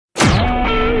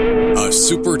a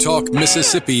Super Talk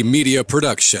Mississippi media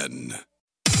production.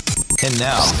 And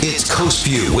now, it's Coast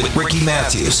View with Ricky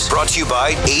Matthews. Brought to you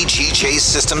by AGJ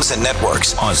Systems and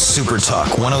Networks on Super Talk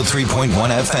 103.1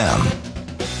 FM.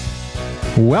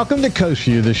 Welcome to Coast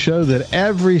View, the show that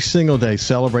every single day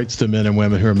celebrates the men and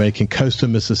women who are making coastal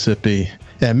Mississippi,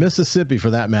 and Mississippi, for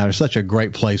that matter, such a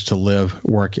great place to live,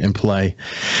 work, and play.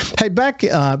 Hey, back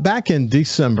in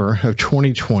December of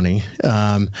 2020,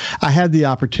 I had the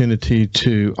opportunity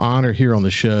to honor here on the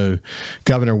show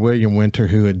Governor William Winter,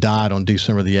 who had died on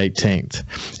December the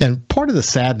 18th. And part of the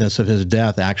sadness of his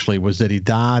death, actually, was that he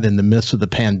died in the midst of the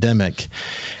pandemic,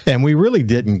 and we really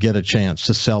didn't get a chance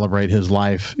to celebrate his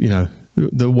life,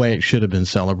 the way it should have been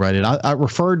celebrated. I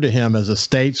referred to him as a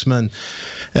statesman,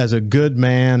 as a good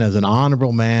man, as an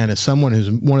honorable man, as someone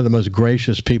who's one of the most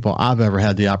gracious people I've ever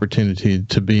had the opportunity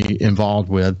to be involved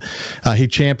with. He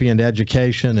championed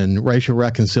education and racial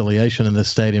reconciliation in this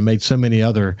state and made so many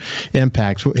other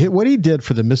impacts. What he did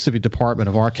for the Mississippi Department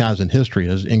of Archives and History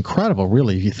is incredible,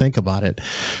 really, if you think about it.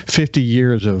 50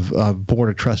 years of Board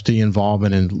of Trustee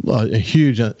involvement and a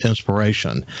huge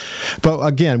inspiration. But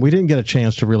again, we didn't get a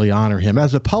chance to really honor him.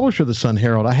 As a publisher of the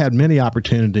Sun-Herald, I had many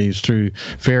opportunities through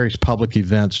various public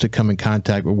events to come in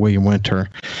contact with William Winter.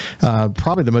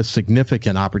 Probably the most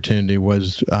significant opportunity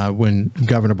was when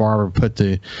Governor Barber put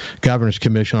the Governor's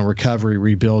Commission on Recovery,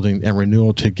 Rebuilding, and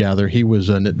Renewal together. He was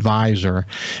an advisor,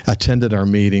 attended our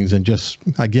meetings, and just,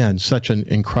 again, such an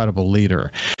incredible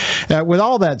leader. With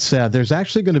all that said, there's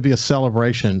actually going to be a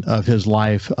celebration of his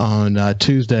life on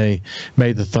Tuesday,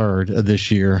 May the 3rd of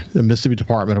this year. The Mississippi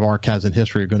Department of Archives and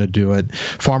History are going to do it.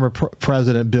 Former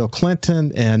President Bill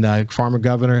Clinton and former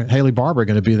Governor Haley Barbour are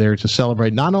going to be there to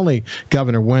celebrate not only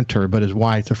Governor Winter, but his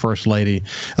wife, the First Lady,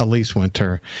 Elise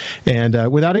Winter.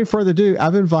 And without any further ado,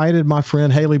 I've invited my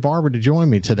friend Haley Barbour to join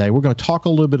me today. We're going to talk a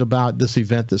little bit about this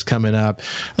event that's coming up,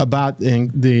 about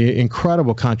the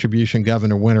incredible contribution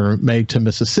Governor Winter made to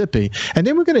Mississippi. And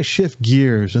then we're going to shift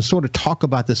gears and sort of talk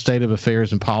about the state of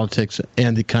affairs and politics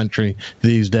in the country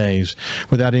these days.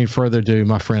 Without any further ado,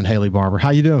 my friend Haley Barbour. How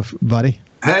you doing, buddy?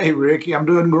 Hey, Ricky, I'm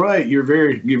doing great. You're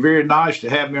very nice to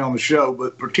have me on the show,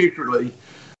 but particularly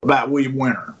about William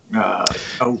Winter.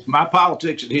 My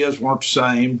politics and his weren't the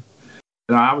same.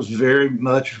 I was very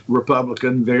much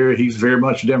Republican. He's very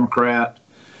much Democrat.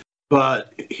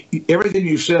 But everything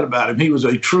you said about him, he was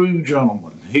a true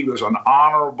gentleman. He was an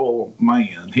honorable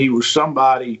man. He was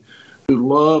somebody who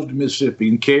loved Mississippi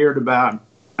and cared about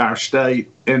our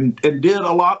state and did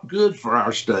a lot good for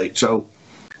our state. So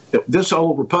this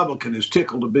old Republican is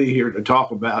tickled to be here to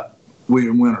talk about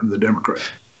William Winter, the Democrat.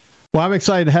 Well, I'm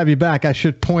excited to have you back. I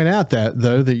should point out that,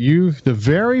 though, that the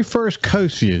very first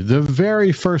Coast View,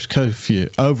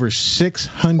 over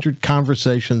 600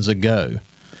 conversations ago,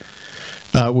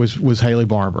 was Haley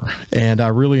Barbour, and I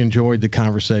really enjoyed the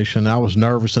conversation. I was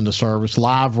nervous in the service,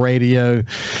 live radio.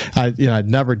 I'd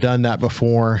never done that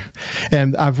before,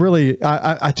 and I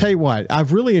tell you what,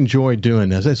 I've really enjoyed doing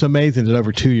this. It's amazing that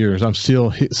over 2 years I'm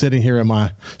still sitting here in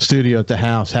my studio at the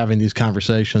house having these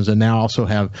conversations, and now also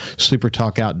have Super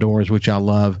Talk Outdoors, which I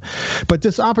love. But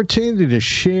this opportunity to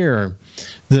share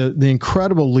the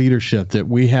incredible leadership that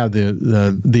we have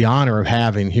the honor of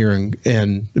having here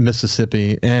in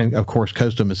Mississippi, and of course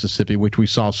coastal Mississippi, which we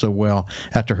saw so well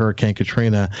after Hurricane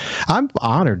Katrina. I'm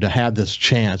honored to have this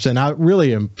chance, and I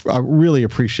really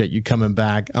appreciate you coming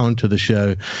back onto the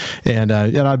show. And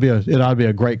it ought to be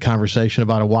a great conversation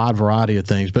about a wide variety of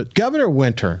things. But Governor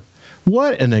Winter,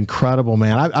 what an incredible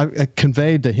man. I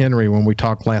conveyed to Henry when we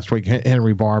talked last week,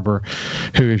 Henry Barbour,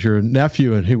 who is your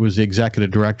nephew and who was the executive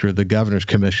director of the Governor's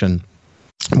Commission.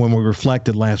 When we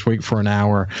reflected last week for an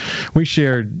hour, we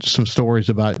shared some stories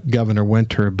about Governor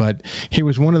Winter, but he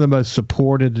was one of the most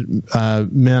supported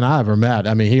men I ever met.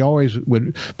 I mean, he always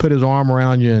would put his arm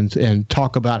around you and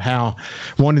talk about how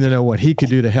wanting to know what he could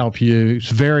do to help you. It's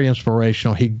very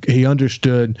inspirational. He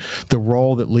understood the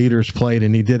role that leaders played,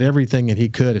 and he did everything that he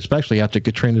could, especially after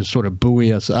Katrina, to sort of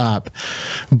buoy us up.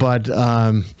 But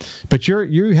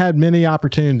you had many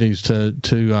opportunities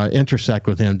to intersect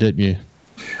with him, didn't you?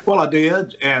 Well, I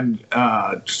did, and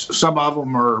some of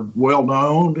them are well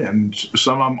known, and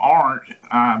some of them aren't.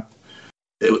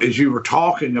 As you were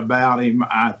talking about him,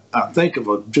 I think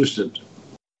of just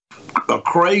a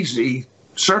crazy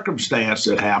circumstance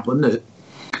that happened that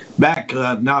back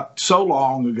not so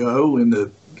long ago in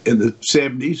the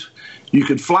 70s. You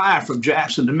could fly from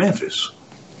Jackson to Memphis.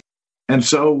 And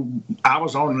so I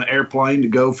was on an airplane to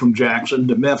go from Jackson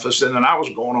to Memphis, and then I was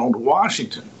going on to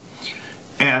Washington.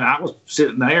 And I was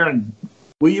sitting there, and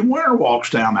William Winter walks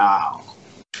down the aisle.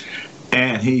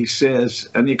 And he says,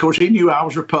 and of course he knew I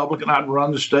was Republican. I'd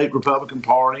run the state Republican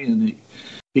Party. And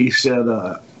he said,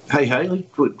 "Hey, Haley,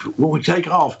 when we take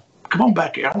off, come on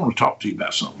back here. I want to talk to you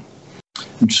about something."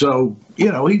 And so,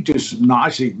 he just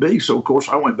nice he'd be. So, of course,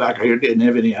 I went back here, didn't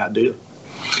have any idea.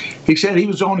 He said he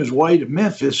was on his way to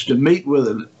Memphis to meet with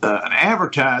an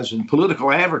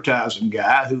political advertising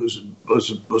guy who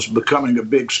was becoming a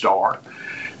big star.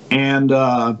 And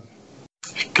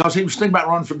because he was thinking about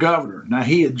running for governor. Now,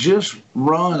 he had just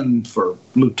run for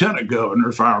lieutenant governor,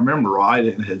 if I remember right,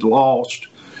 and had lost.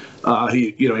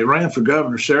 He ran for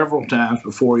governor several times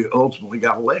before he ultimately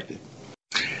got elected.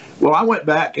 Well, I went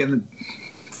back, and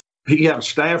he had a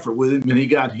staffer with him, and he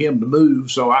got him to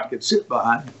move so I could sit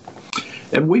behind him.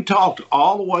 And we talked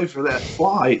all the way for that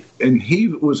flight, and he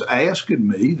was asking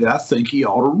me that I think he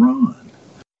ought to run.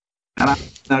 And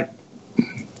I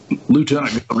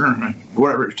lieutenant governor,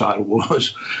 whatever his title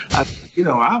was,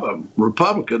 I'm a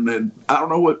Republican, and I don't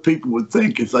know what people would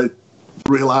think if they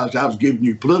realized I was giving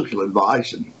you political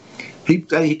advice. And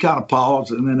he kind of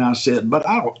paused, and then I said, "But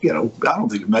I don't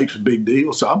think it makes a big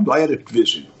deal. So I'm glad it's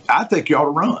visit. I think you ought to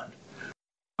run.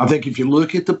 I think if you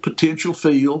look at the potential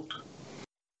field,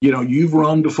 you've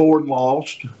run before and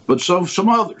lost, but so have some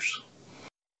others.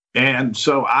 And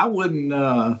so I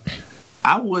wouldn't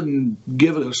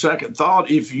give it a second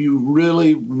thought if you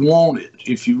really want it,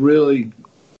 if you really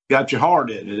got your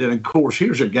heart in it." And of course,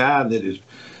 here's a guy that has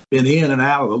been in and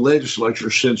out of the legislature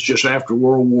since just after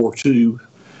World War II.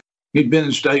 He'd been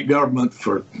in state government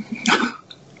for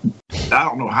I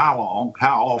don't know how long,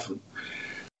 how often,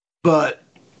 but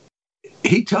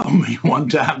he told me one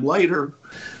time later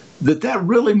that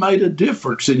really made a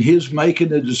difference in his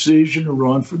making a decision to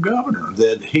run for governor.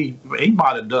 That he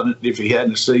might have done it if he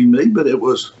hadn't seen me, but it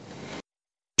was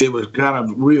kind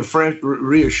of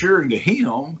reassuring to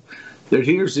him that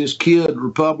here's this kid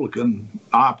Republican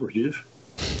operative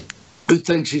who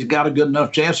thinks he's got a good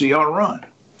enough chance he ought to run.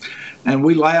 And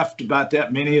we laughed about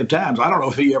that many a times. I don't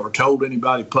know if he ever told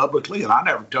anybody publicly, and I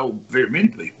never told very many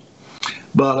people.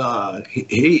 But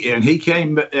he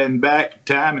came back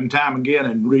time and time again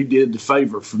and redid the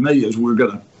favor for me, as we're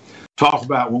going to talk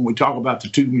about when we talk about the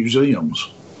two museums.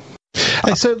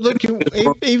 And so, look,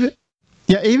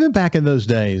 even back in those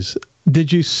days,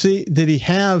 did he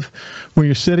have, when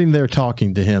you're sitting there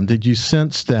talking to him, did you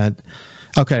sense that,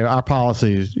 okay, our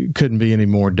policies couldn't be any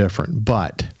more different,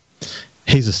 but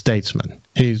he's a statesman.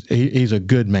 He's a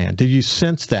good man. Did you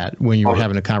sense that when you were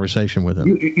having a conversation with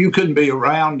him? You couldn't be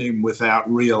around him without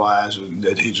realizing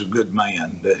that he's a good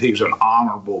man, that he's an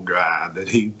honorable guy, that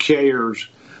he cares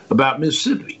about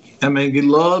Mississippi. I mean, he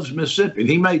loves Mississippi.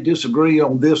 He may disagree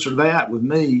on this or that with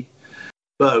me,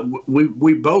 but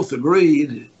we both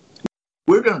agreed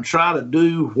we're going to try to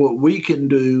do what we can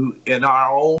do in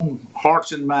our own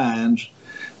hearts and minds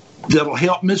that'll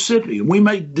help Mississippi. And we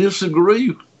may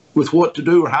disagree with what to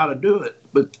do or how to do it,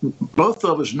 but both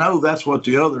of us know that's what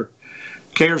the other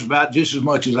cares about just as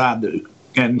much as I do.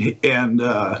 And he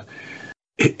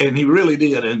really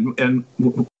did. And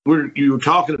you were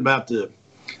talking about the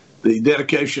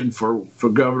dedication for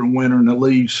Governor Winter and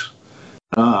Elise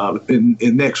in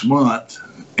next month,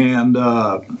 and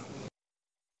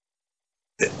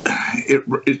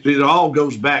it all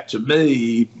goes back to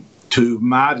me, to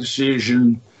my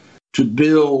decision to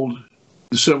build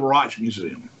the Civil Rights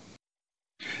Museum.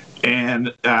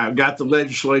 And I got the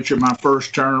legislature my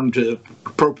first term to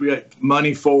appropriate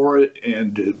money for it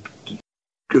and to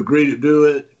agree to do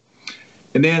it.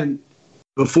 And then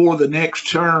before the next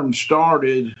term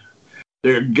started,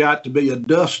 there got to be a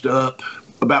dust-up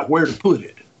about where to put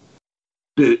it.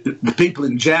 The people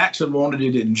in Jackson wanted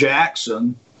it in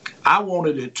Jackson. I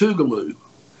wanted it at Tougaloo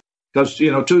because,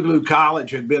 Tougaloo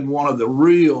College had been one of the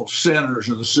real centers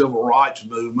of the civil rights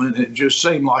movement. It just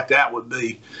seemed like that would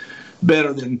be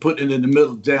better than putting it in the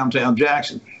middle of downtown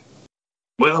Jackson.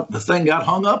 Well, the thing got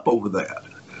hung up over that.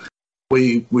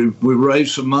 We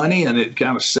raised some money and it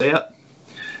kind of set.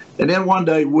 And then one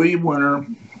day, William Winter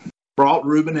brought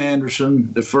Reuben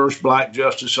Anderson, the first black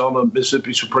justice on the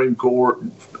Mississippi Supreme Court,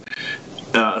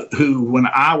 who, when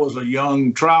I was a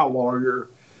young trial lawyer,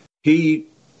 he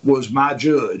was my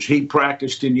judge. He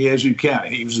practiced in Yazoo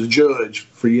County. He was the judge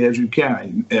for Yazoo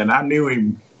County, and I knew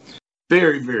him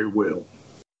very, very well.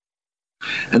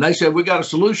 And they said, we got a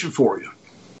solution for you.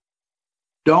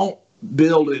 Don't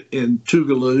build it in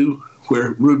Tougaloo,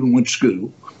 where Reuben went to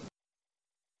school.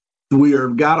 We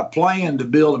have got a plan to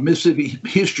build a Mississippi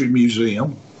History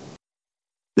Museum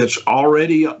that's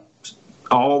already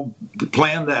all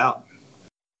planned out.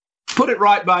 Put it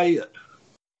right by it.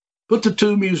 Put the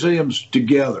two museums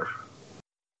together,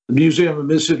 the Museum of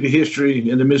Mississippi History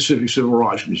and the Mississippi Civil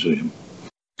Rights Museum.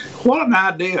 What an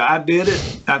idea. I did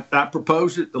it. I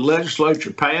proposed it. The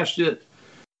legislature passed it.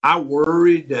 I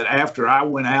worried that after I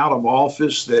went out of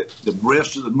office that the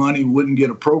rest of the money wouldn't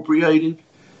get appropriated.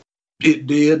 It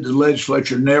did. The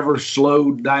legislature never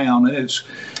slowed down. And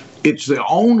it's the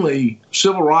only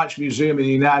civil rights museum in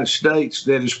the United States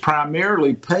that is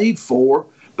primarily paid for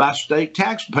by state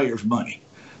taxpayers' money.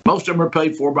 Most of them are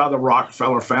paid for by the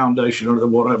Rockefeller Foundation or the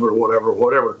whatever.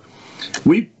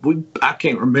 I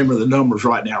can't remember the numbers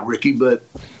right now, Ricky, but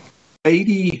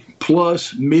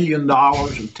 $80+ million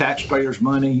of taxpayers'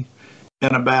 money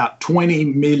and about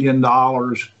 $20 million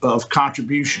of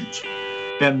contributions.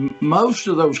 And most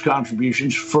of those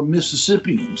contributions from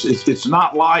Mississippians. It's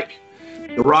not like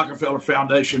the Rockefeller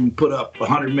Foundation put up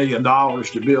 $100 million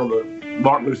to build a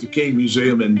Martin Luther King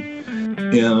Museum in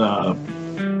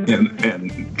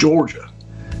Georgia.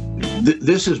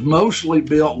 This is mostly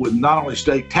built with not only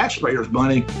state taxpayers'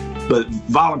 money, but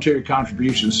voluntary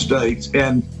contributions to states.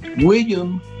 And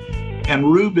William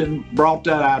and Reuben brought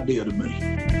that idea to me.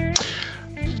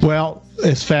 Well,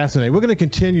 it's fascinating. We're going to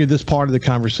continue this part of the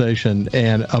conversation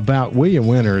and about William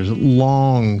Winter's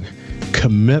long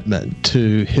commitment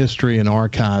to history and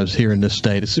archives here in this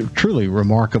state. It's a truly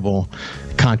remarkable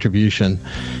contribution.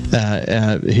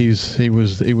 He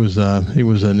was a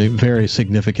very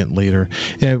significant leader.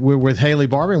 We're with Haley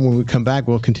Barber, and when we come back,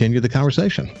 we'll continue the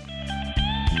conversation.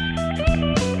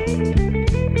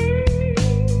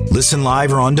 Listen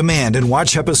live or on demand and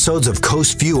watch episodes of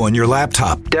Coast View on your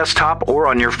laptop, desktop, or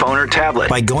on your phone or tablet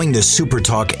by going to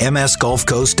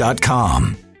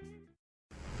supertalkmsgulfcoast.com.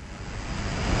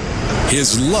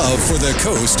 His love for the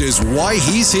coast is why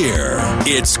he's here.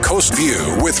 It's Coast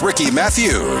View with Ricky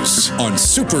Matthews on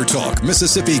Super Talk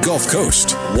Mississippi Gulf Coast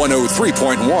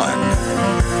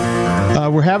 103.1.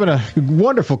 We're having a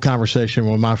wonderful conversation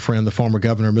with my friend, the former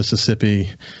governor of Mississippi,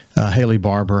 Haley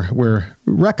Barber. We're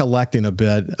recollecting a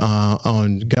bit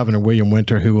on Governor William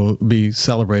Winter, who will be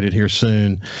celebrated here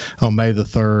soon on May the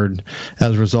 3rd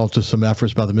as a result of some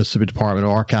efforts by the Mississippi Department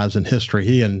of Archives and History.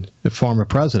 He and the former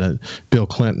president, Bill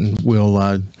Clinton,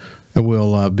 will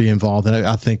be involved. And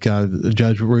I think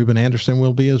Judge Reuben Anderson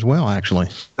will be as well, actually.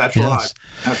 That's right.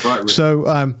 That's right, Rick.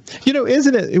 So,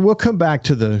 isn't it, we'll come back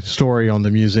to the story on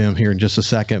the museum here in just a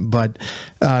second, but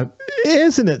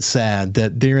isn't it sad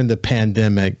that during the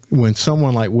pandemic, when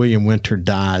someone like William Winter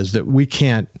dies, that we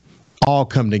can't all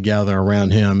come together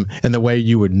around him in the way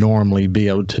you would normally be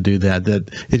able to do that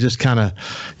it just kind of,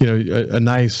 a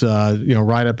nice,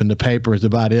 write up in the paper is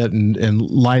about it, and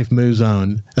life moves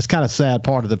on. That's kind of a sad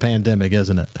part of the pandemic,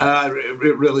 isn't it?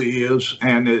 It really is.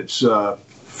 And it's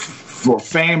for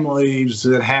families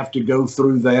that have to go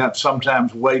through that,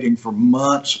 sometimes waiting for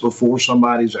months before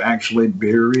somebody's actually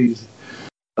buried.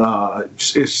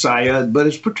 It's sad, but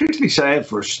it's particularly sad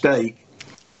for a state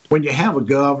when you have a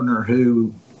governor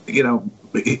who,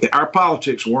 our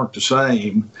politics weren't the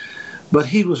same, but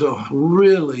he was a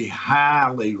really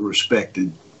highly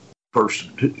respected person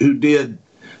who did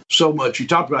so much. You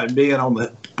talked about him being on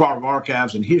the Department of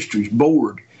Archives and History's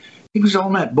board. He was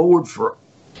on that board for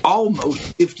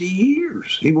almost 50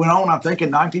 years. He went on, I think,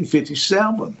 in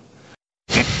 1957.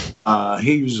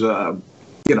 He was a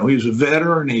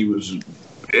veteran. He was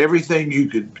everything you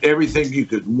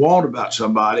could want about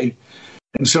somebody.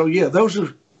 And so, those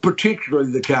are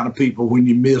particularly the kind of people when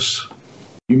you miss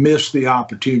the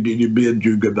opportunity to bid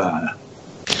you goodbye.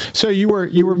 So you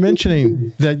were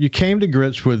mentioning that you came to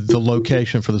grips with the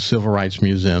location for the Civil Rights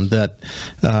Museum, that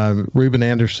Reuben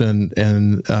Anderson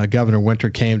and Governor Winter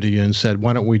came to you and said,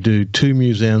 why don't we do two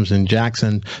museums in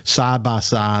Jackson side by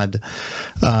side?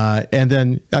 And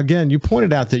then, again, you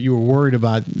pointed out that you were worried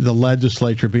about the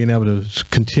legislature being able to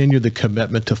continue the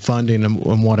commitment to funding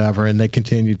and whatever, and they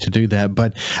continued to do that.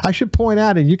 But I should point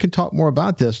out, and you can talk more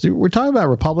about this, we're talking about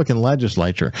Republican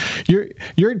legislature.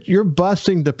 You're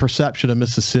busting the perception of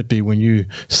Mississippi when you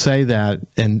say that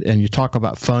and you talk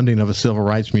about funding of a civil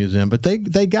rights museum, but they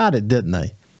got it, didn't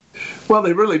they? Well,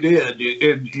 they really did.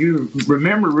 And you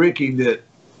remember, Ricky, that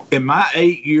in my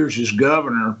 8 years as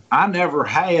governor, I never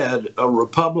had a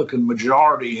Republican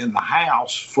majority in the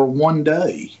House for one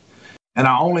day. And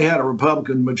I only had a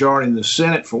Republican majority in the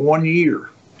Senate for 1 year.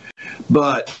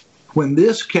 But when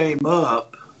this came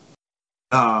up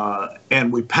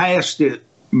and we passed it,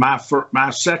 my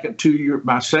second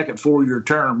 4-year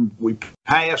term, we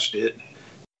passed it,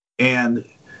 and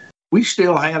we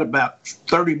still had about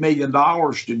 $30 million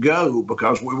to go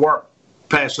because we weren't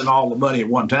passing all the money at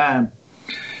one time.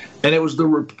 And it was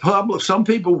some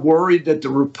people worried that the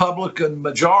Republican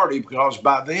majority, because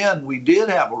by then we did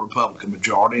have a Republican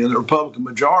majority, and the Republican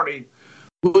majority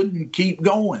wouldn't keep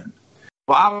going.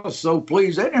 Well, I was so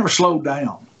pleased. They never slowed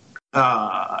down.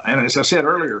 And as I said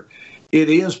earlier, it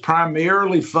is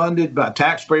primarily funded by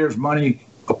taxpayers' money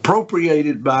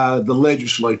appropriated by the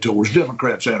legislators,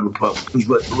 Democrats and Republicans,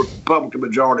 but the Republican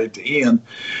majority at the end,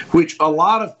 which a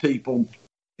lot of people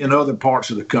in other parts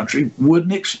of the country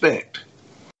wouldn't expect.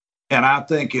 And I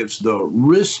think it's the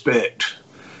respect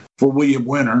for William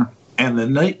Winter and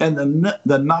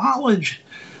the knowledge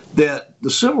that the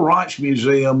Civil Rights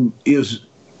Museum is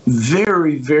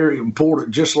very, very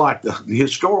important, just like the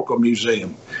Historical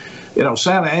Museum. You know,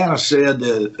 Santa Anna said,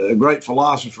 a great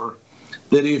philosopher,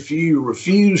 that if you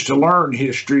refuse to learn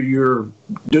history, you're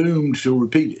doomed to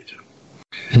repeat it.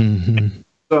 Mm-hmm.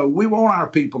 So we want our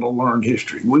people to learn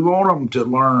history. We want them to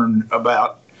learn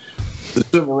about the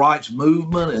civil rights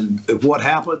movement and what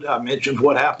happened. I mentioned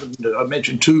what happened. I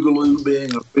mentioned Tougaloo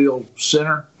being a real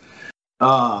center.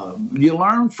 You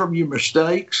learn from your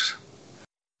mistakes.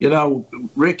 You know,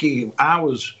 Ricky, I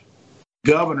was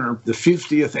governor the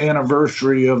 50th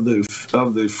anniversary of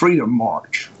the Freedom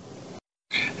March,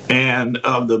 and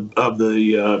of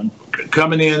the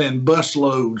coming in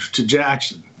busloads to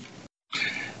Jackson.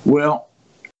 Well,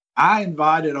 I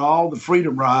invited all the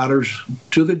Freedom Riders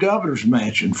to the governor's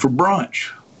mansion for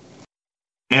brunch.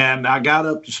 And I got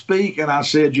up to speak, and I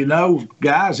said, you know,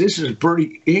 guys, this is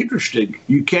pretty interesting.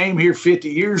 You came here 50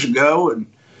 years ago, and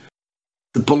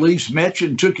the police met you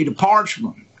and took you to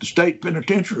Parchman, the state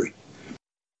penitentiary.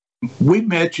 We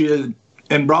met you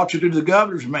and brought you to the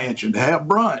governor's mansion to have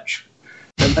brunch.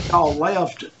 And they all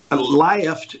laughed,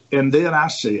 and then I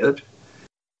said,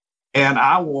 and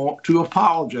I want to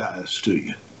apologize to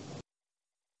you.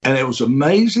 And it was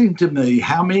amazing to me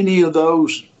how many of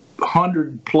those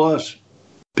 100+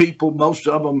 people, most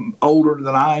of them older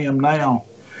than I am now,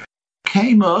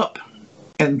 came up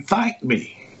and thanked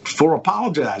me for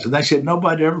apologizing. They said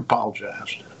nobody ever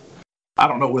apologized. I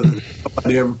don't know whether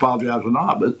nobody ever apologized or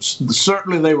not, but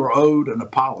certainly they were owed an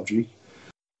apology.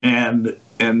 And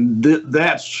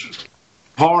that's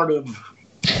part of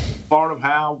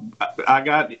how I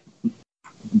got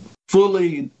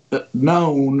fully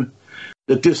known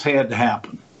that this had to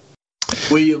happen.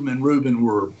 William and Reuben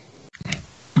were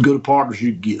good partners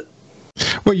you'd get.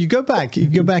 Well, you go back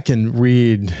and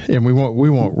read, and we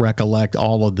won't recollect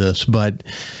all of this, but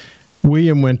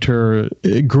William Winter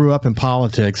grew up in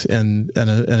politics in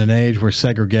an age where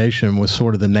segregation was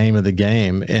sort of the name of the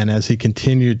game. And as he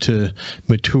continued to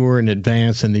mature and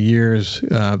advance in the years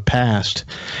past,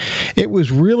 it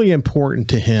was really important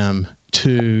to him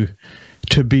to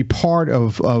be part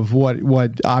of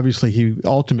what obviously he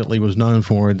ultimately was known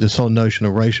for, this whole notion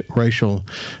of racial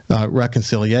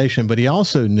reconciliation. But he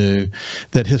also knew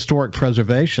that historic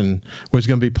preservation was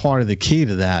going to be part of the key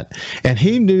to that. And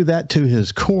he knew that to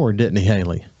his core, didn't he,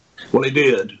 Haley? Well, he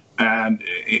did. And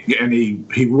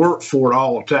he worked for it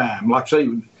all the time. Like I say,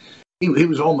 he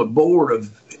was on the board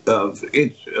of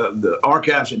the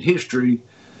Archives and History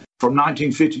from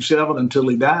 1957 until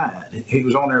he died. He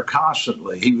was on there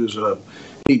constantly. He was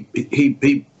he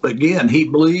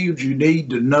believed you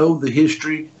need to know the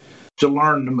history to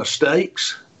learn the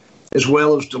mistakes as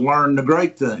well as to learn the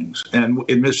great things. And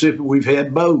in Mississippi, we've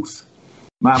had both.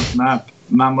 My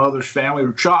mother's family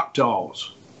were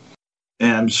Choctaws,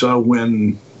 and so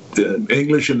when the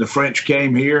English and the French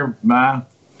came here, my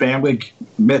family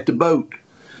met the boat,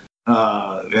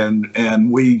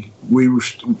 and we were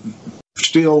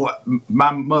still,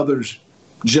 my mother's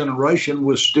generation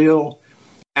was still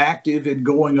active in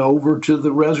going over to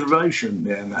the reservation.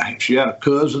 And she had a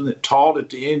cousin that taught at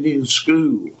the Indian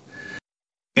school.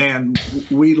 And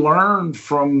we learned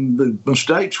from the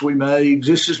mistakes we made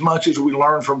just as much as we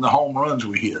learned from the home runs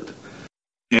we hit.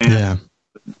 And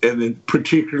then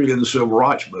particularly in the Civil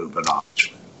Rights Movement,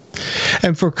 obviously.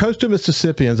 And for coastal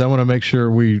Mississippians, I want to make sure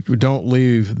we don't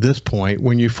leave this point.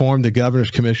 When you formed the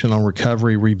Governor's Commission on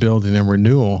Recovery, Rebuilding, and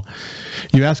Renewal,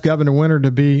 you asked Governor Winter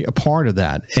to be a part of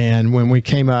that. And when we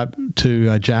came up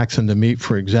to Jackson to meet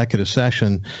for executive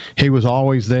session, he was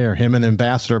always there, him and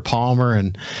Ambassador Palmer.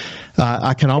 And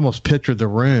I can almost picture the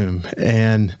room.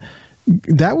 And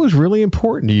that was really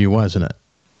important to you, wasn't it?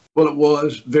 Well, it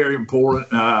was very important.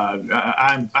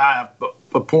 I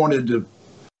appointed the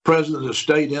president of the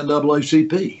state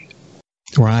NAACP.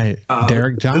 Right.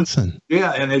 Derek Johnson.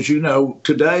 Yeah. And as you know,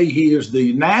 today he is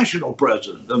the national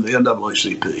president of the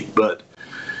NAACP. But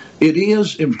it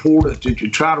is important that you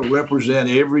try to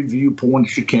represent every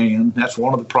viewpoint you can. That's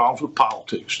one of the problems with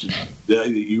politics today that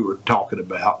you were talking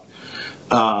about.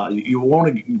 You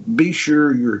want to be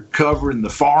sure you're covering the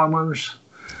farmers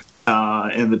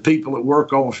and the people that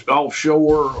work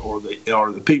offshore or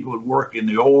the people that work in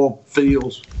the oil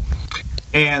fields.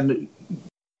 And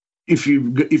if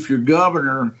you're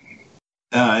governor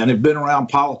and have been around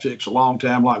politics a long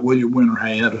time, like William Winter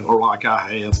had, or like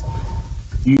I have,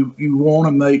 You want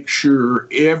to make sure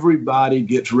everybody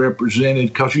gets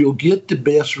represented because you'll get the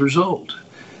best result.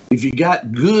 If you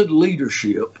got good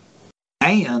leadership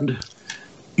and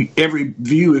every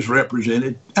view is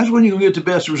represented, that's when you're going to get the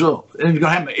best result. And it's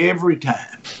going to happen every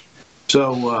time.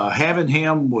 So having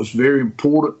him was very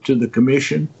important to the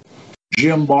commission.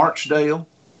 Jim Barksdale.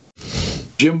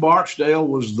 Jim Barksdale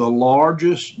was the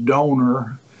largest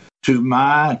donor to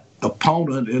my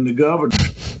opponent in the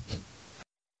governorship.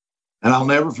 And I'll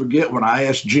never forget when I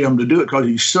asked Jim to do it because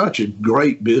he's such a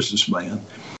great businessman.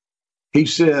 He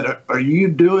said, "Are you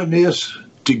doing this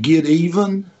to get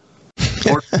even?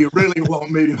 Or do you really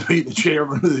want me to be the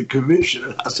chairman of the commission?"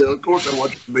 And I said, "Of course I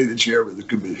want you to be the chairman of the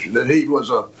commission." And he was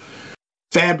a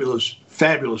fabulous,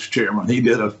 fabulous chairman. He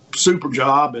did a super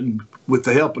job, and with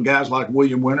the help of guys like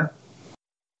William Winter,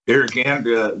 Eric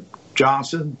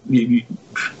Johnson,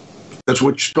 that's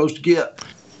what you're supposed to get.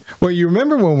 Well, you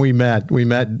remember when we met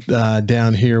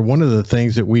down here, one of the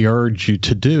things that we urged you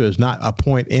to do is not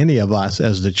appoint any of us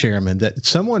as the chairman, that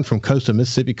someone from coastal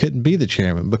Mississippi couldn't be the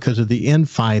chairman because of the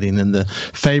infighting and the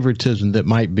favoritism that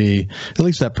might be, at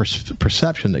least that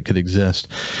perception that could exist.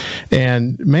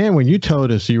 And man, when you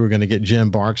told us you were going to get Jim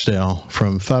Barksdale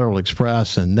from Federal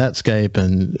Express and Netscape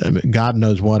and God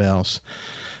knows what else,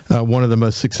 one of the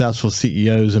most successful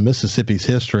CEOs in Mississippi's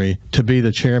history, to be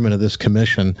the chairman of this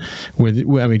commission,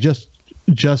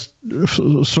 just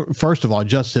first of all,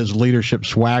 just his leadership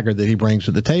swagger that he brings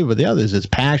to the table, but the other is his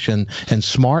passion and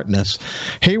smartness.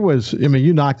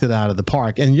 You knocked it out of the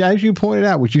park. And as you pointed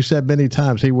out, which you said many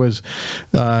times, he was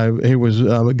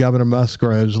Governor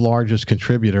Musgrove's largest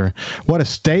contributor. What a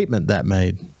statement that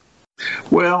made.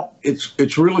 Well,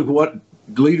 it's really what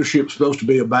leadership's supposed to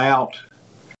be about.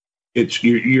 It's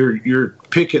you're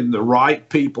picking the right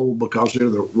people because they're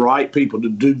the right people to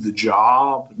do the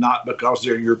job, not because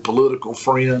they're your political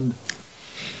friend.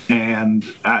 And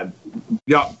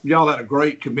y'all had a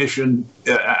great commission.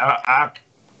 I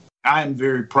am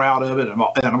very proud of it, and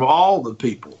of all the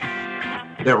people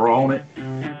that were on it.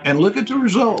 And look at the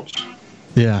results.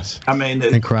 Yes, I mean,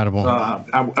 incredible.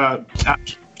 I'm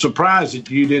surprised that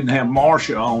you didn't have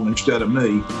Marcia on instead of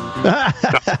me.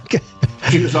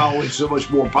 She was always so much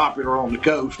more popular on the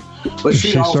coast, but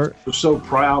she also was so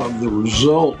proud of the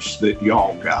results that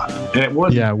y'all got. And it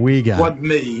wasn't, wasn't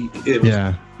me, it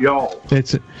was y'all.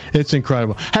 It's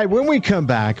incredible. Hey, when we come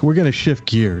back, we're going to shift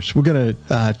gears. We're going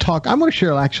to talk. I'm going to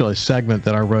share actually a segment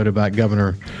that I wrote about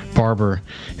Governor Barbour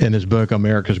in his book,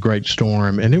 America's Great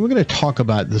Storm. And then we're going to talk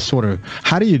about the sort of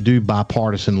how do you do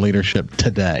bipartisan leadership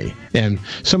today, and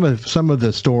some of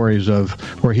the stories of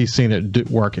where he's seen it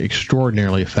work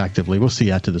extraordinarily effectively. We'll see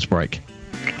you after this break.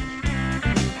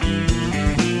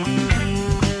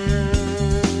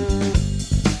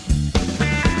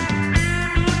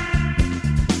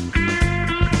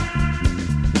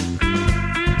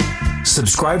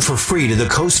 Subscribe for free to the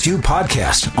Coast View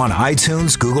podcast on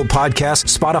iTunes, Google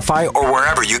Podcasts, Spotify, or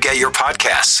wherever you get your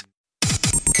podcasts.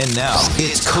 And now,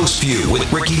 it's Coast View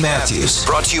with Ricky Matthews,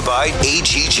 brought to you by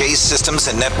AGJ Systems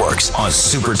and Networks on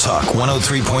Super Talk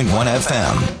 103.1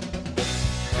 FM.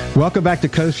 Welcome back to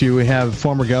Coast View. We have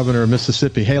former governor of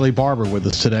Mississippi, Haley Barbour, with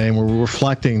us today, and we're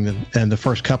reflecting in the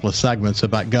first couple of segments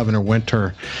about Governor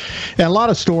Winter, and a lot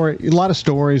of stories,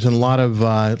 and a lot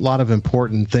of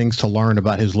important things to learn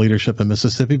about his leadership in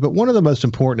Mississippi. But one of the most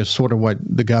important is sort of what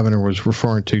the governor was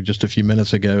referring to just a few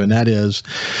minutes ago, and that is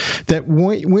that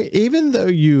even though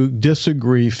you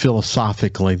disagree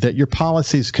philosophically, that your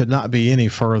policies could not be any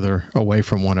further away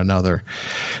from one another.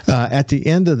 At the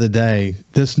end of the day,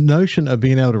 this notion of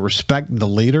being able to respect the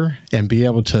leader and be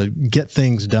able to get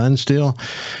things done still,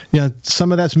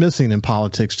 some of that's missing in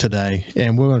politics today,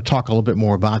 and we're going to talk a little bit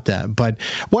more about that. But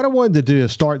what I wanted to do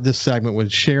is start this segment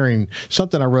with sharing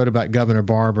something I wrote about Governor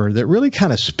Barbour that really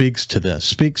kind of speaks to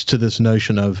this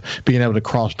notion of being able to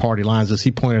cross party lines. As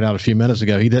he pointed out a few minutes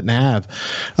ago, he didn't have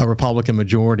a Republican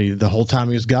majority the whole time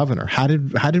he was governor. How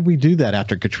did we do that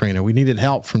after Katrina? We needed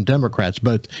help from Democrats,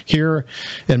 both here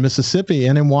in Mississippi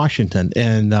and in Washington,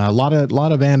 and a lot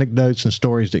of anecdotes and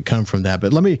stories that come from that.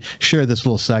 But let me share this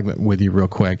little segment with you real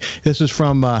quick. This is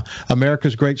from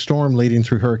America's Great Storm Leading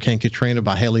Through Hurricane Katrina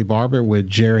by Haley Barbour with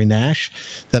Jerry Nash,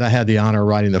 that I had the honor of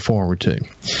writing the foreword to.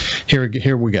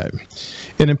 Here we go.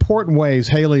 In important ways,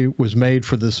 Haley was made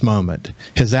for this moment.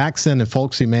 His accent and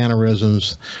folksy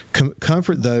mannerisms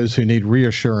comfort those who need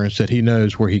reassurance that he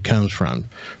knows where he comes from.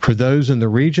 For those in the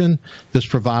region, this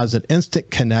provides an instant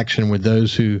connection with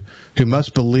those who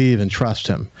must believe and trust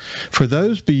him. For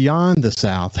those moves beyond the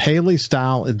South, Haley's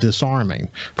style is disarming,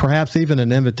 perhaps even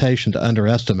an invitation to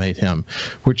underestimate him,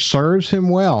 which serves him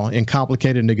well in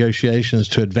complicated negotiations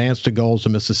to advance the goals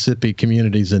of Mississippi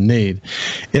communities in need.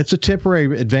 It's a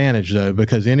temporary advantage, though,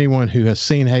 because anyone who has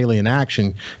seen Haley in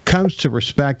action comes to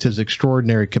respect his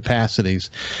extraordinary capacities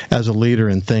as a leader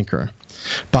and thinker.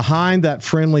 Behind that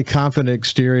friendly, confident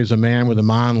exterior is a man with a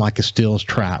mind like a steel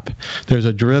trap. There's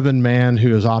a driven man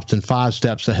who is often 5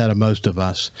 steps ahead of most of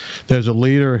us. There's a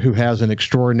leader who has an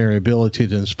extraordinary ability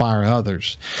to inspire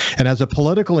others. And as a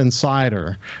political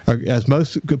insider, as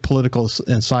most political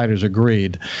insiders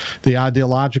agreed, the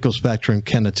ideological spectrum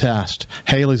can attest,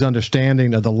 Haley's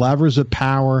understanding of the levers of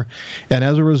power, and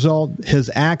as a result, his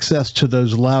access to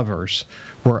those levers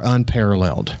were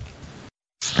unparalleled.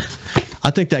 I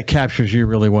think that captures you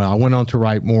really well. I went on to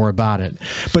write more about it.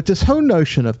 But this whole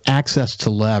notion of access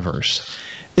to levers,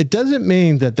 it doesn't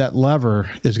mean that that lever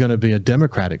is going to be a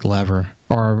Democratic lever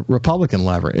or a Republican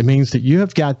lever. It means that you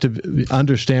have got to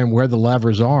understand where the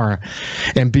levers are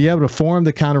and be able to form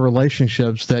the kind of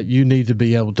relationships that you need to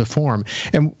be able to form.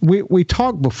 And we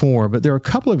talked before, but there are a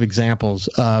couple of examples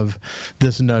of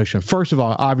this notion. First of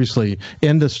all, obviously,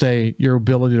 in the state, your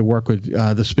ability to work with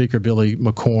the Speaker, Billy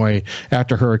McCoy,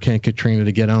 after Hurricane Katrina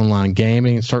to get online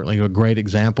gaming, certainly a great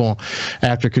example.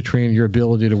 After Katrina, your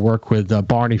ability to work with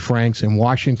Barney Franks in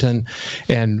Washington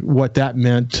and what that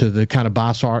meant to the kind of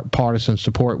bipartisan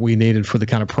support we needed for the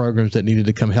kind of programs that needed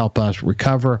to come help us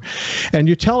recover. And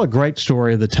you tell a great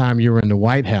story of the time you were in the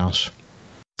White House.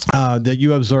 That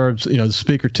you observed, the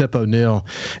Speaker Tip O'Neill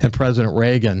and President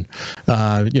Reagan,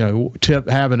 Tip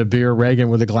having a beer, Reagan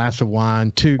with a glass of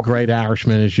wine, 2 great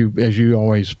Irishmen, as you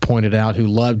always pointed out, who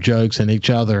loved jokes and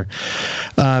each other.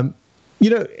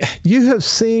 You have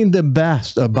seen the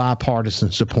best of bipartisan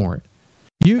support.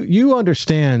 You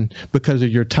understand, because of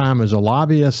your time as a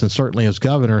lobbyist and certainly as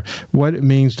governor, what it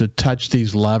means to touch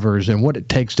these levers and what it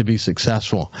takes to be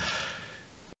successful.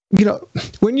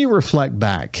 When you reflect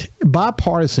back,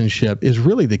 bipartisanship is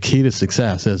really the key to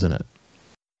success, isn't it?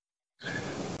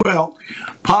 Well,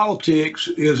 politics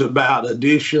is about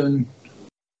addition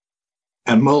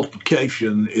and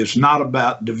multiplication. It's not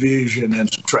about division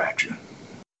and subtraction.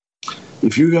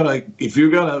 If you're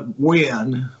gonna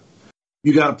win,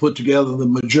 you got to put together the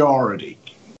majority,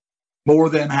 more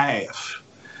than half.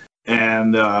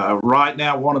 And right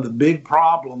now, one of the big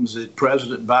problems that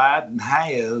President Biden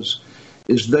has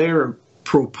is they're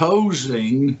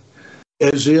proposing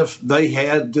as if they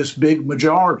had this big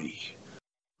majority.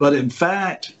 But in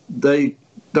fact, they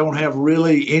don't have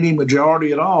really any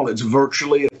majority at all. It's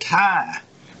virtually a tie.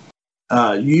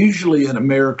 Usually in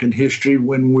American history,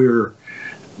 when we're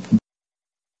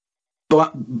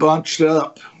bunched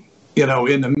up,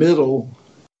 in the middle,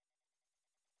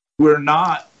 we're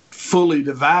not fully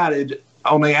divided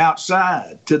on the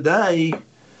outside. Today,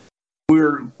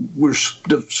 we're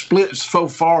split so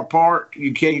far apart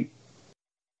you can't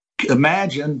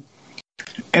imagine,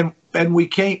 and we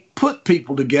can't put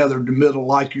people together in the middle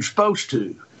like you're supposed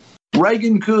to.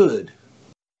 Reagan could,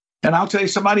 and I'll tell you,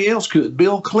 somebody else could.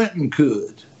 Bill Clinton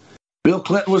could. Bill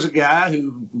Clinton was a guy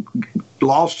who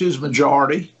lost his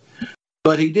majority,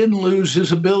 but he didn't lose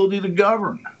his ability to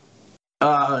govern.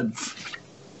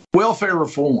 Welfare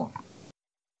reform,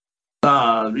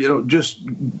 just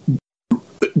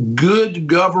good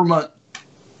government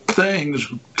things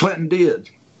Clinton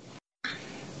did.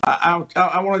 I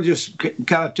want to just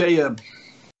kind of tell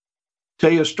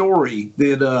you a story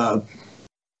that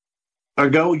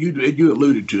ago you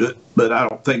alluded to it, but I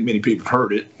don't think many people have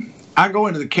heard it. I go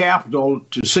into the Capitol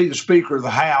to see the Speaker of the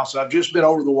House. I've just been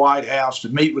over to the White House to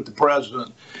meet with the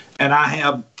President, and I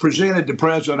have presented the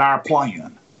President our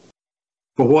plan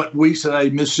for what we say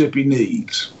Mississippi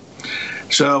needs.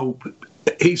 So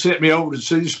he sent me over to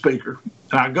see the Speaker,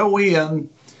 and I go in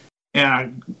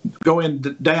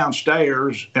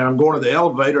downstairs, and I'm going to the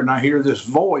elevator, and I hear this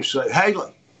voice say,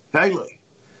 Haley.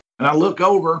 And I look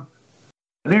over,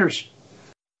 and there's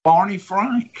Barney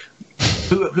Frank,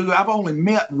 who I've only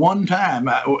met one time.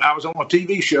 I was on a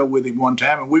TV show with him one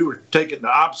time, and we were taking the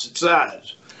opposite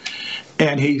sides.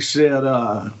 And he said,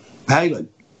 Haley,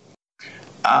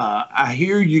 I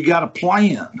hear you got a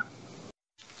plan.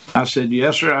 I said,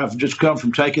 yes, sir. I've just come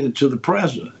from taking it to the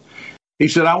President. He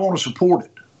said, I want to support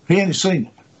it. He hadn't seen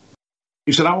it.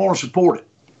 He said, I want to support it.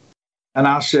 And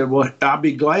I said, well, I'll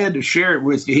be glad to share it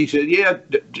with you. He said, yeah,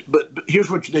 but here's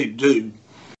what you need to do.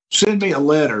 Send me a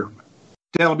letter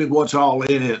telling me what's all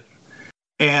in it.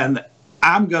 And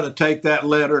I'm going to take that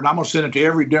letter and I'm going to send it to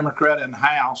every Democrat in the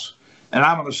House. And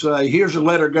I'm going to say, here's a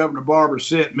letter Governor Barbour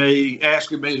sent me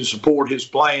asking me to support his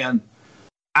plan.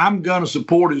 I'm going to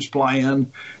support his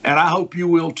plan, and I hope you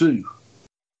will too.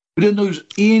 We didn't lose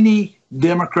any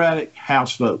Democratic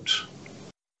House votes.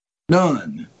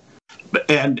 None.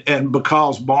 And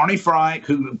because Barney Frank,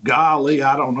 who, golly,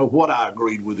 I don't know what I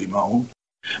agreed with him on,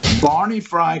 Barney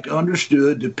Frank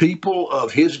understood the people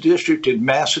of his district in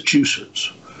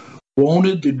Massachusetts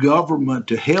wanted the government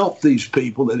to help these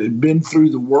people that had been through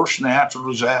the worst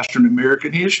natural disaster in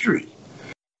American history.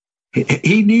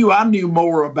 He knew I knew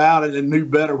more about it and knew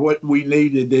better what we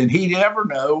needed than he'd ever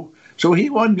know. So he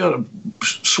wasn't going to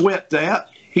sweat that.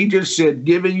 He just said,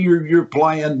 give me your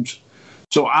plans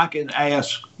so I can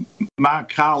ask my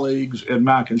colleagues and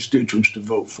my constituents to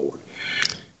vote for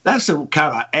it. That's the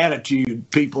kind of attitude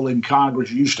people in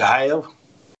Congress used to have.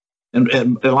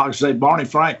 And like I say, Barney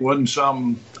Frank wasn't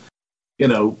some,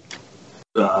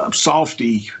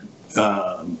 softy,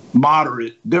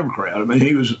 moderate Democrat. I mean,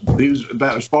 he was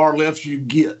about as far left as you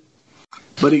get.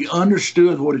 But he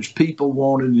understood what his people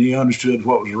wanted, and he understood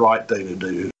what was the right thing to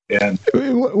do. And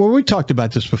well, we talked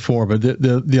about this before, but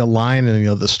the aligning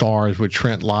of the stars with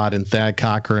Trent Lott and Thad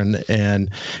Cochran, and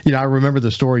I remember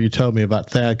the story you told me about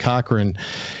Thad Cochran.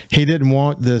 He didn't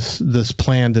want this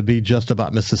plan to be just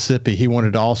about Mississippi. He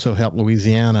wanted to also help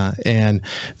Louisiana. And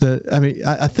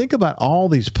I think about all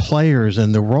these players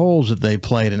and the roles that they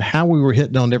played and how we were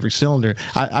hitting on every cylinder.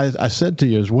 I said to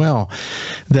you as well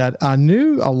that I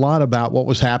knew a lot about what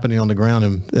was happening on the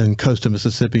ground in coastal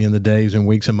Mississippi in the days and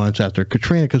weeks and months after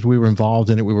Katrina, because we were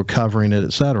involved in it, we were covering it,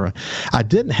 et cetera. I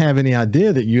didn't have any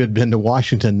idea that you had been to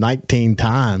Washington 19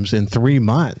 times in 3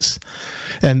 months.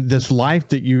 And this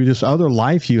other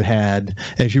life you had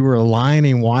as you were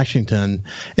aligning Washington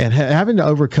and having to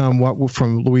overcome what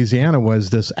from Louisiana was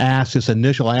this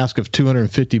initial ask of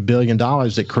 $250 billion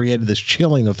that created this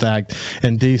chilling effect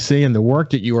in D.C. and the work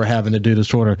that you were having to do to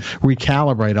sort of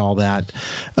recalibrate all that.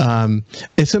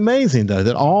 It's amazing, though,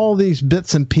 that all these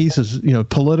bits and pieces,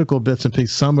 political bits and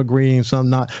pieces, some agreeing, some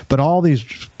not, but all these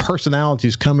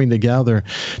personalities coming together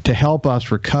to help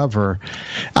us recover.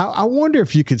 I wonder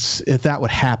if that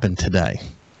would happen today.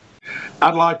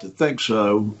 I'd like to think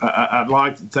so. I'd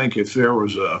like to think if there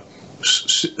was a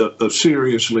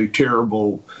seriously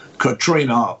terrible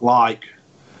Katrina-like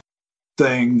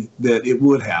thing that it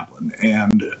would happen.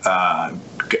 And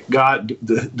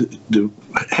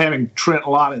having Trent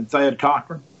Lott and Thad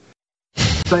Cochran.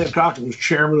 Thad Cochran was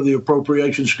chairman of the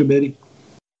Appropriations Committee.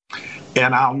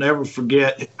 And I'll never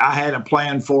forget, I had a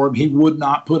plan for him. He would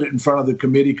not put it in front of the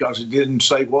committee because it didn't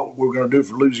say what we were going to do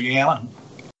for Louisiana.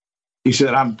 He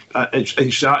said,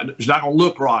 it's not going to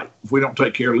look right if we don't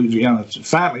take care of Louisiana.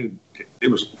 Finally, it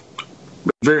was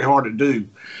very hard to do.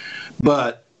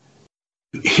 But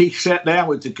he sat down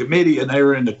with the committee, and they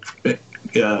were in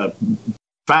the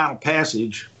final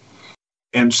passage,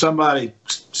 and somebody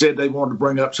said they wanted to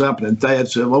bring up something, and Thad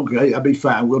said, okay, I'll be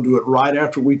fine. We'll do it right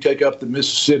after we take up the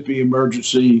Mississippi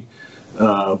emergency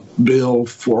bill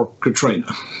for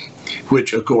Katrina,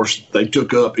 which, of course, they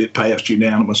took up. It passed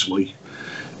unanimously,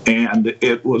 and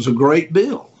it was a great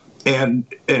bill. And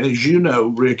as you know,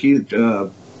 Ricky,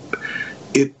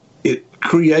 it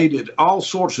created all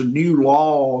sorts of new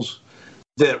laws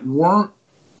that weren't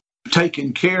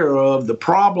taken care of. The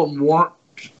problems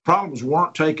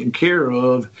weren't taken care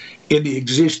of in the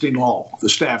existing law. The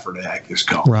Stafford Act is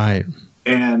called. Right.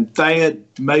 And Thad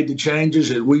made the changes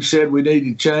that we said we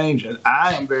needed to change. And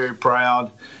I am very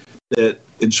proud that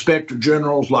inspector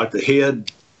generals, like the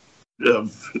head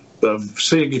of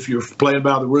seeing if you're playing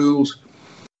by the rules,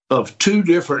 of 2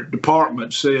 different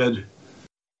departments said,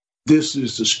 this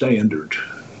is the standard.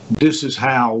 This is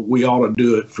how we ought to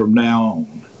do it from now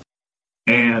on.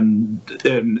 And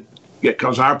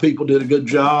because our people did a good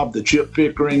job, the Chip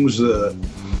Pickerings, the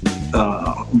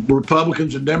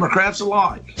Republicans and Democrats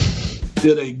alike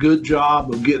did a good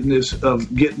job of getting this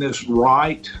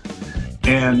right.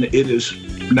 And it is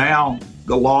now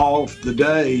the law of the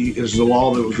day is the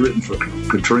law that was written for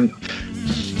Katrina.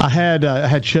 I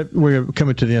had Chip. We're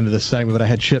coming to the end of this segment, but I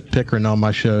had Chip Pickering on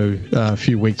my show a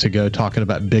few weeks ago talking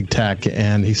about big tech,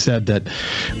 and he said that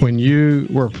when you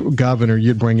were governor,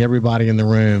 you'd bring everybody in the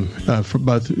room, for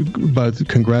both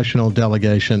congressional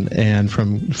delegation and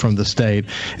from the state,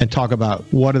 and talk about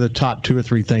what are the top 2 or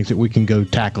 3 things that we can go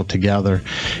tackle together,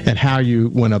 and how you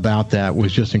went about that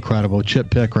was just incredible.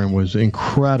 Chip Pickering was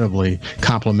incredibly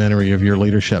complimentary of your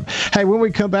leadership. Hey, when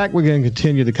we come back, we're going to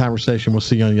continue the conversation. We'll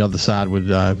see you on the other side with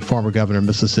former Governor of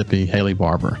Mississippi, Haley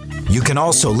Barbour. You can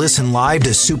also listen live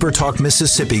to Super Talk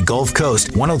Mississippi Gulf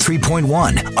Coast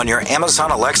 103.1 on your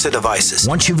Amazon Alexa devices.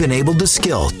 Once you've enabled the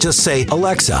skill, just say,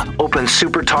 Alexa, open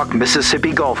Super Talk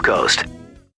Mississippi Gulf Coast.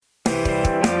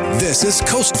 This is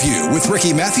Coast View with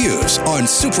Ricky Matthews on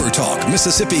Super Talk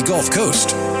Mississippi Gulf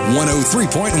Coast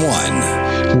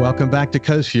 103.1. Welcome back to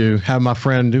Coast View. Have my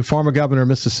friend, former governor of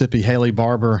Mississippi, Haley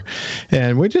Barbour,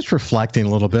 and we're just reflecting a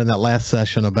little bit in that last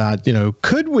session about,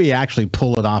 could we actually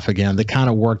pull it off again? The kind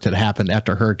of work that happened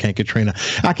after Hurricane Katrina.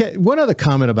 One other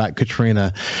comment about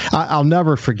Katrina, I'll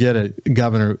never forget it,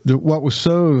 Governor. What was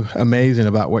so amazing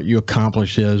about what you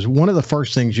accomplished is one of the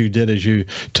first things you did is you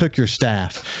took your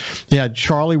staff. You had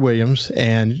Charlie Williams,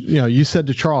 and you said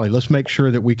to Charlie, let's make sure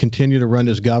that we continue to run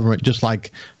this government just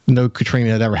like no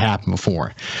Katrina had ever happened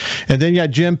before. And then you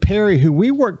had Jim Perry, who we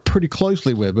worked pretty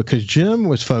closely with because Jim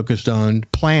was focused on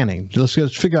planning. Let's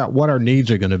figure out what our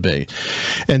needs are going to be.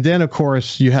 And then, of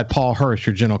course, you had Paul Hurst,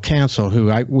 your general counsel,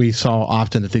 who we saw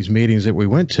often at these meetings that we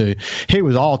went to. He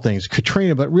was all things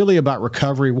Katrina, but really about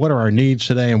recovery. What are our needs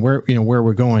today and where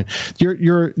we're going?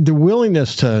 The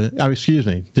willingness to,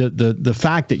 the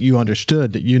fact that you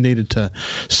understood that you needed to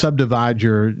subdivide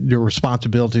your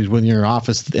responsibilities within your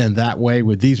office in that way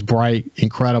with these bright,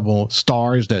 incredible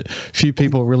stars that few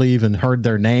people really even heard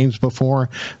their names before.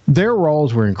 Their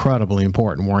roles were incredibly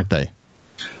important, weren't they?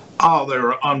 Oh, they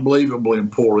were unbelievably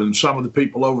important. Some of the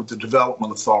people over at the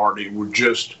Development Authority were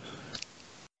just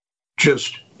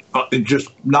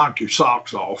knock your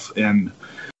socks off.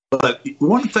 But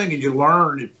one thing that you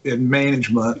learn in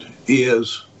management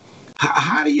is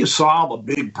how do you solve a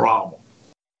big problem?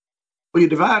 Well, you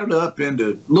divide it up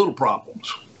into little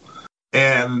problems.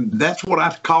 And that's what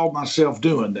I called myself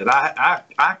doing. That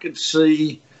I could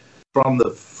see from the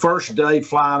first day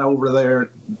flying over there,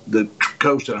 the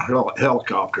coast in a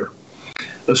helicopter,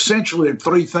 essentially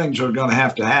 3 things are going to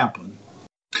have to happen.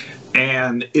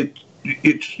 And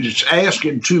it's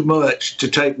asking too much to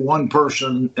take one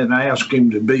person and ask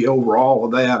him to be over all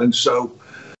of that. And so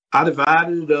I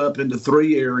divided it up into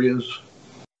 3 areas.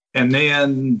 And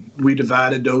then we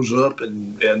divided those up,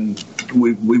 and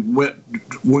we went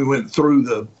through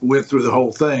the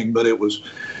whole thing. But it was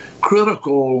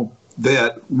critical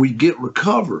that we get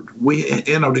recovered.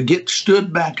 To get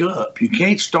stood back up. You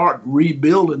can't start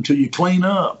rebuilding until you clean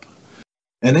up.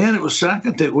 And then it was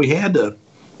second that we had to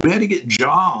get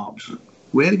jobs.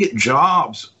 We had to get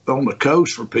jobs on the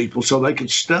coast for people so they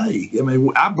could stay. I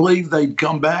mean, I believe they'd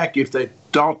come back if they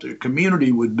thought their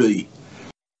community would be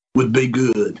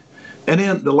good. And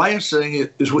then the last thing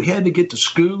is we had to get the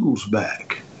schools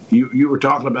back. You were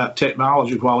talking about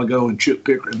technology a while ago and Chip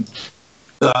Pickering.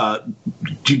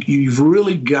 You've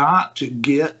really got to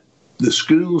get the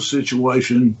school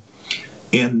situation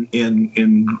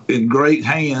in great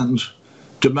hands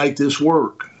to make this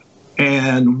work.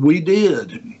 And we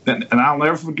did. And I'll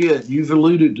never forget, you've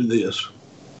alluded to this.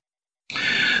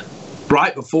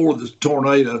 Right before the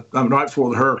tornado, right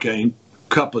before the hurricane,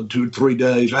 couple of 2-3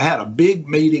 days, I had a big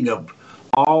meeting of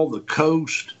all the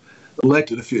coast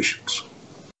elected officials,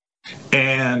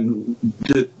 and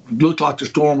it looked like the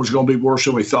storm was going to be worse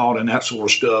than we thought and that sort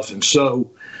of stuff. And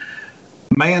so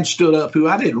a man stood up who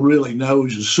I didn't really know.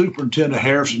 He's the superintendent of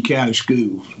Harrison County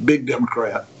Schools, big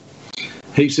Democrat.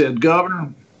 He said,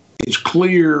 Governor, it's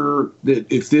clear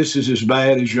that if this is as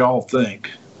bad as y'all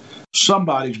think,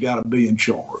 somebody's got to be in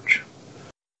charge.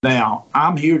 Now,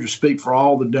 I'm here to speak for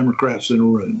all the Democrats in the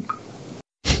room.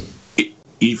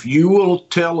 If you will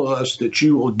tell us that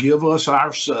you will give us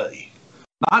our say,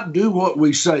 not do what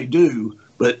we say do,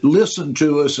 but listen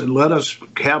to us and let us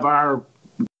have our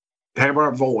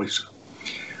voice,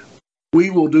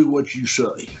 we will do what you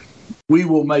say. We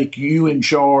will make you in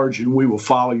charge and we will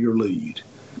follow your lead.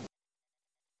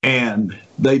 And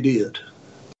they did.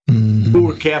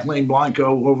 Poor Kathleen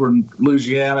Blanco over in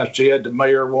Louisiana. She had the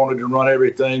mayor wanted to run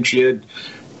everything. She had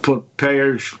put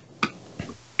parish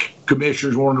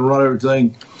commissioners wanted to run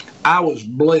everything. I was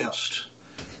blessed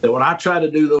that when I tried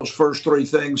to do those first 3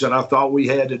 things that I thought we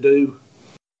had to do,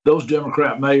 those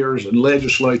Democrat mayors and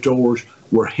legislators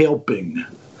were helping.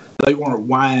 They weren't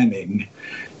whining.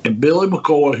 And Billy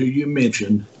McCoy, who you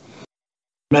mentioned,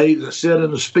 said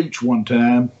in a speech one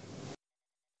time,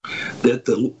 that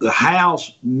the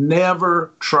House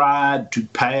never tried to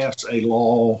pass a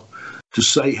law to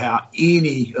say how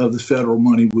any of the federal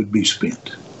money would be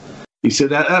spent. He said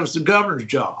that was the governor's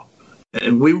job,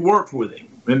 and we worked with him.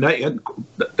 And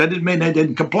that didn't mean they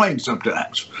didn't complain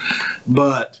sometimes,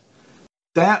 but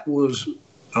that was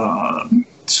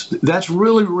that's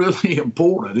really, really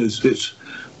important. It's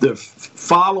the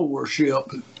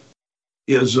followership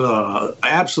is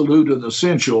absolute and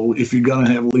essential if you're going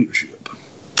to have leadership.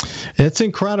 It's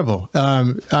incredible.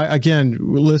 Again,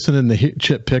 listening to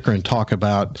Chip Pickering talk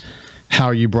about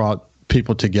how you brought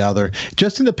people together.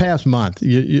 Just in the past month,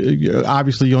 you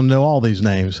obviously you'll know all these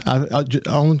names.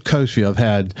 On Coast View, I've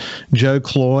had Joe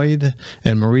Cloyd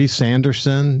and Marie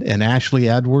Sanderson and Ashley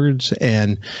Edwards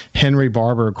and Henry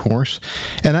Barber, of course.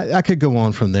 And I could go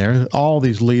on from there. All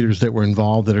these leaders that were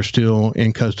involved that are still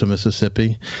in coastal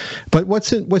Mississippi. But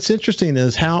what's interesting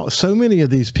is how so many of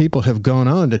these people have gone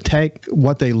on to take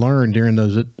what they learned during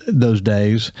those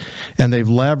days, and they've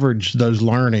leveraged those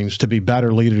learnings to be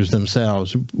better leaders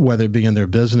themselves, whether it be in their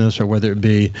business or whether it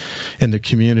be in the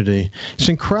community. It's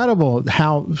incredible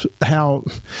how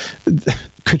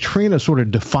Katrina sort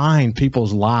of defined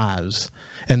people's lives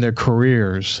and their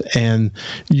careers. And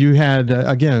you had,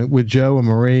 again, with Joe or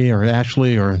Marie or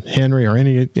Ashley or Henry or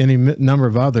any number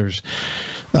of others,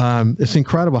 it's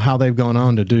incredible how they've gone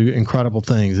on to do incredible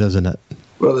things, isn't it?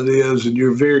 Well, it is, and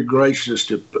you're very gracious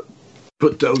to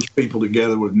put those people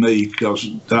together with me, because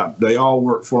they all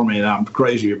work for me and I'm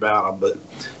crazy about them. But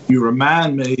you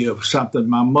remind me of something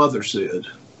my mother said.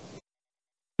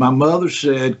 My mother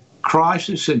said,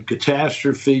 crisis and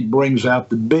catastrophe brings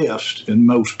out the best in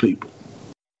most people.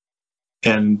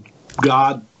 And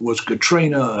God was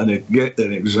Katrina an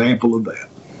example of that.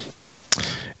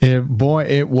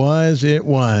 It was.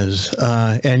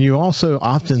 And you also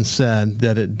often said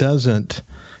that it doesn't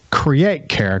create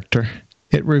character,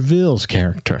 it reveals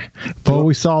character. Boy,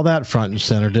 we saw that front and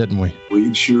center, didn't we?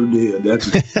 We sure did. That's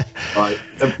right.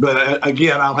 But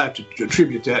again, I'll have to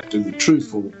attribute that to the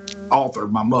truthful author,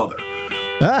 my mother.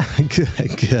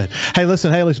 Good. Hey,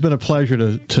 listen, Haley, it's been a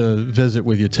pleasure to visit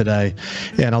with you today,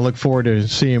 and I look forward to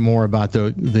seeing more about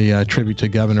the tribute to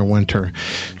Governor Winter.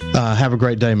 Have a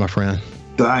great day, my friend.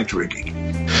 Thanks, Ricky.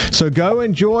 So go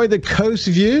enjoy the Coast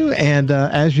View, and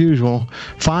as usual,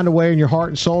 find a way in your heart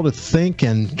and soul to think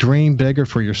and dream bigger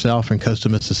for yourself in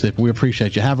coastal Mississippi. We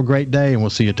appreciate you. Have a great day, and we'll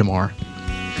see you tomorrow.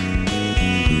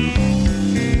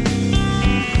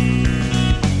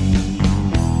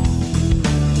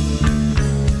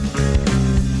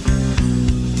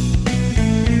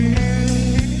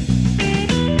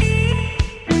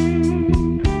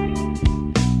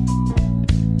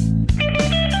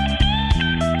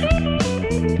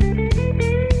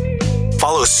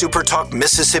 Follow Super Talk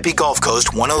Mississippi Gulf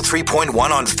Coast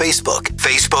 103.1 on Facebook.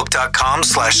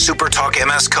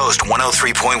 Facebook.com/SuperTalkMS Coast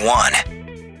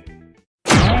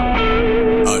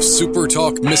 103.1. A Super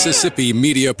Talk Mississippi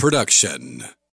media production.